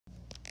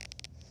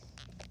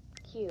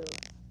you.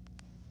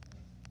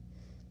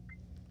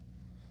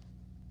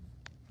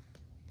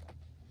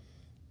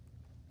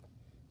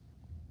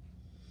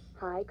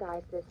 Hi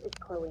guys, this is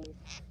Chloe,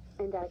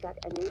 and I got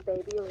a new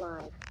baby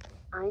alive.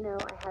 I know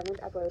I haven't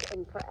uploaded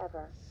in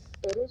forever.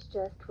 It is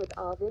just with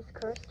all this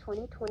cursed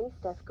 2020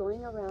 stuff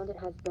going around, it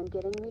has been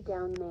getting me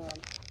down, man.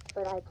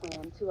 But I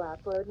plan to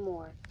upload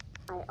more.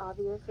 I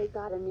obviously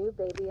got a new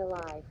baby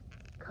alive.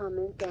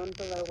 Comment down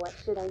below what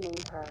should I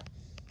name her.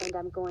 And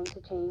I'm going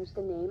to change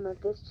the name of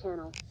this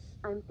channel.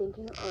 I'm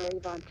thinking Ari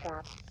Von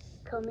Trapp.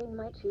 Coming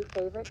my two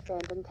favorite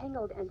fandom,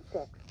 Tangled and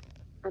Six.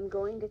 I'm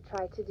going to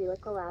try to do a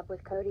collab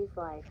with Cody's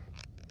Life.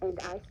 And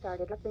I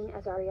started upping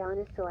as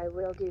Ariana, so I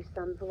will do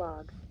some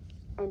vlogs.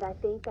 And I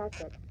think that's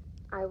it.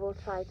 I will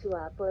try to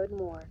upload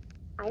more.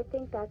 I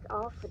think that's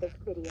all for this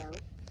video.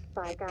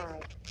 Bye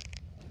guys.